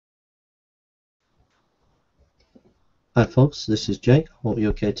Hi folks, this is Jake. Hope you're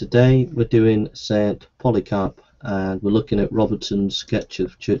okay. Today we're doing Saint Polycarp and we're looking at Robertson's sketch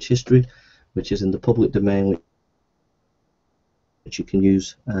of church history, which is in the public domain, which you can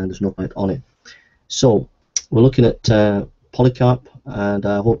use, and there's no point on it. So we're looking at Polycarp, and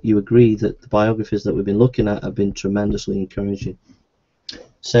I hope you agree that the biographies that we've been looking at have been tremendously encouraging.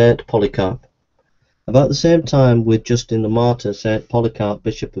 Saint Polycarp. About the same time with Justin the Martyr, Saint Polycarp,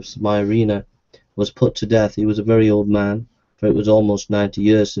 Bishop of Smyrna, was put to death. He was a very old man, for it was almost 90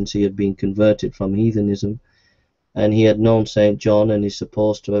 years since he had been converted from heathenism, and he had known St. John, and is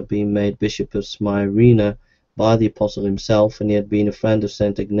supposed to have been made Bishop of Smyrna by the Apostle himself, and he had been a friend of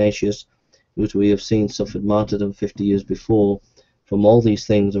St. Ignatius, who, as we have seen, suffered martyrdom 50 years before. From all these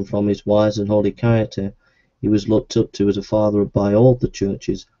things, and from his wise and holy character, he was looked up to as a father by all the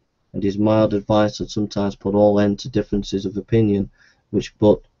churches, and his mild advice had sometimes put all end to differences of opinion, which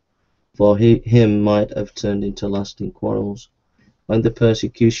but for him might have turned into lasting quarrels. When the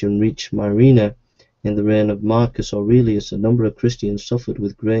persecution reached Smyrna in the reign of Marcus Aurelius, a number of Christians suffered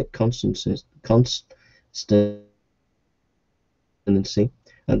with great constancy, and the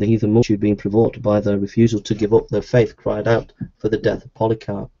heathen multitude, being provoked by their refusal to give up their faith, cried out for the death of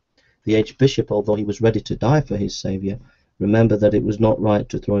Polycarp. The aged bishop, although he was ready to die for his saviour, remembered that it was not right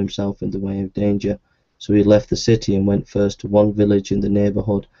to throw himself in the way of danger, so he left the city and went first to one village in the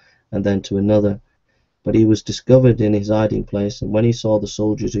neighbourhood and then to another. But he was discovered in his hiding place, and when he saw the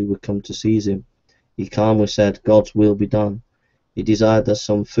soldiers who would come to seize him, he calmly said, God's will be done. He desired that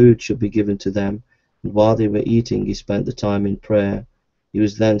some food should be given to them, and while they were eating he spent the time in prayer. He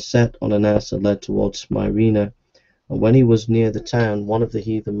was then set on an ass and led towards Smyrna, and when he was near the town, one of the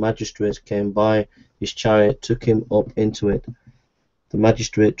heathen magistrates came by his chariot, took him up into it. The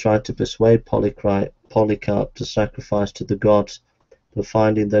magistrate tried to persuade Polycarp to sacrifice to the gods, but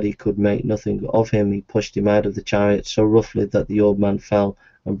finding that he could make nothing of him, he pushed him out of the chariot so roughly that the old man fell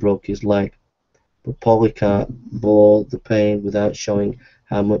and broke his leg. But Polycarp bore the pain without showing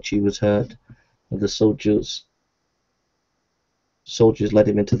how much he was hurt, and the soldiers led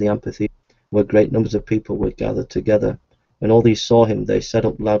him into the amphitheatre, where great numbers of people were gathered together. When all these saw him, they set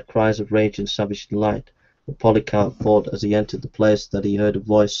up loud cries of rage and savage delight. But Polycarp thought as he entered the place that he heard a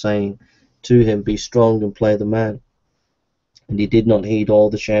voice saying to him, Be strong and play the man. And he did not heed all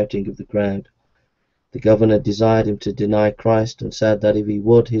the shouting of the crowd. The governor desired him to deny Christ, and said that if he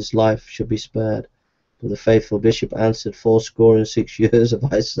would, his life should be spared. But the faithful bishop answered, 66 years have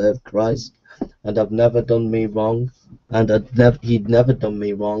I served Christ, and have never done me wrong, he'd never done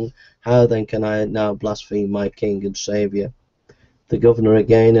me wrong. How then can I now blaspheme my King and Saviour? The governor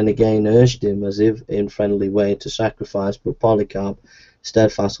again and again urged him, as if in friendly way, to sacrifice, but Polycarp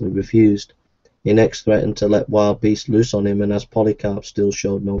steadfastly refused. He next threatened to let wild beasts loose on him, and as Polycarp still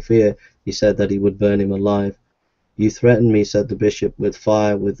showed no fear, he said that he would burn him alive. You threaten me, said the bishop, with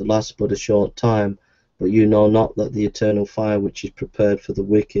fire which lasts but a short time, but you know not that the eternal fire which is prepared for the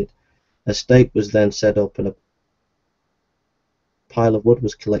wicked. A stake was then set up, and a pile of wood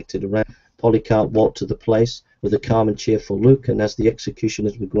was collected around. Polycarp walked to the place with a calm and cheerful look, and as the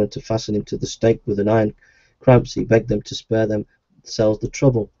executioners were going to fasten him to the stake with an iron cramps, he begged them to spare themselves the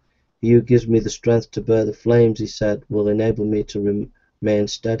trouble. He who gives me the strength to bear the flames, he said, will enable me to remain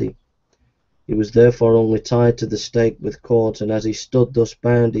steady. He was therefore only tied to the stake with cords, and as he stood thus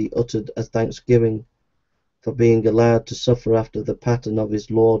bound, he uttered a thanksgiving for being allowed to suffer after the pattern of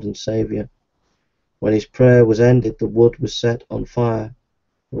his Lord and Saviour. When his prayer was ended, the wood was set on fire,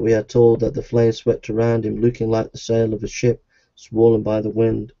 but we are told that the flames swept around him, looking like the sail of a ship swollen by the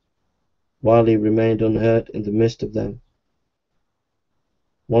wind, while he remained unhurt in the midst of them.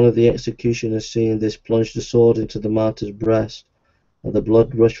 One of the executioners, seeing this, plunged a sword into the martyr's breast, and the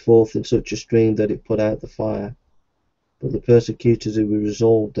blood rushed forth in such a stream that it put out the fire. But the persecutors, who were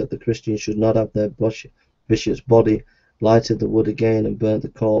resolved that the Christians should not have their bishop's body, lighted the wood again and burnt the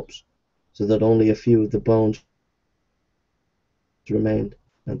corpse, so that only a few of the bones remained,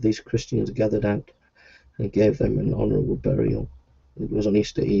 and these Christians gathered out and gave them an honourable burial. It was on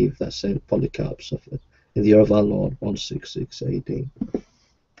Easter Eve that St. Polycarp suffered, in the year of our Lord, 166 AD.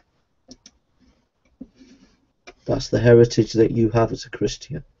 That's the heritage that you have as a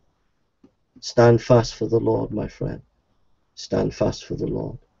Christian. Stand fast for the Lord, my friend. Stand fast for the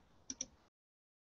Lord.